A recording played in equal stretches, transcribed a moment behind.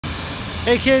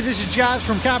AK, this is Jazz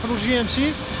from Capital GMC.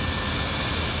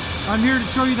 I'm here to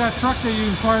show you that truck that you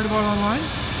inquired about online.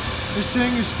 This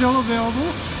thing is still available.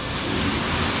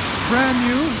 Brand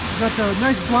new. Got the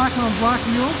nice black on black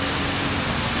wheels.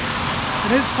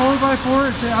 It is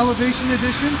 4x4. It's an elevation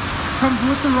edition. Comes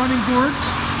with the running boards.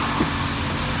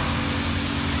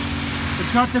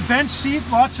 It's got the bench seat.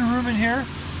 Lots of room in here.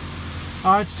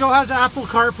 It still has Apple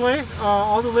CarPlay.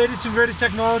 All the latest and greatest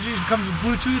technology. It comes with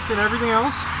Bluetooth and everything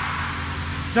else.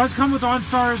 It does come with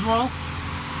OnStar as well.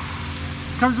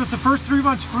 Comes with the first 3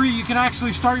 months free. You can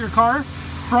actually start your car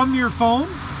from your phone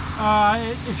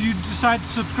if you decide to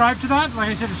subscribe to that. Like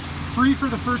I said, it's free for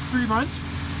the first 3 months.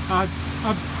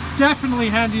 Definitely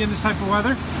handy in this type of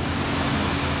weather.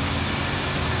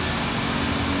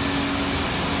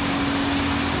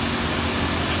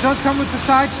 It does come with the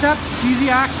side step. It's easy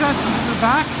access into the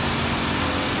back.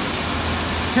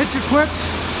 Hitch equipped.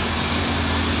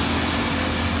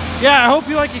 Yeah, I hope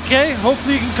you like it, Kay.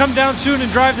 Hopefully you can come down soon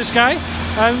and drive this guy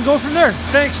and go from there.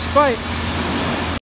 Thanks. Bye.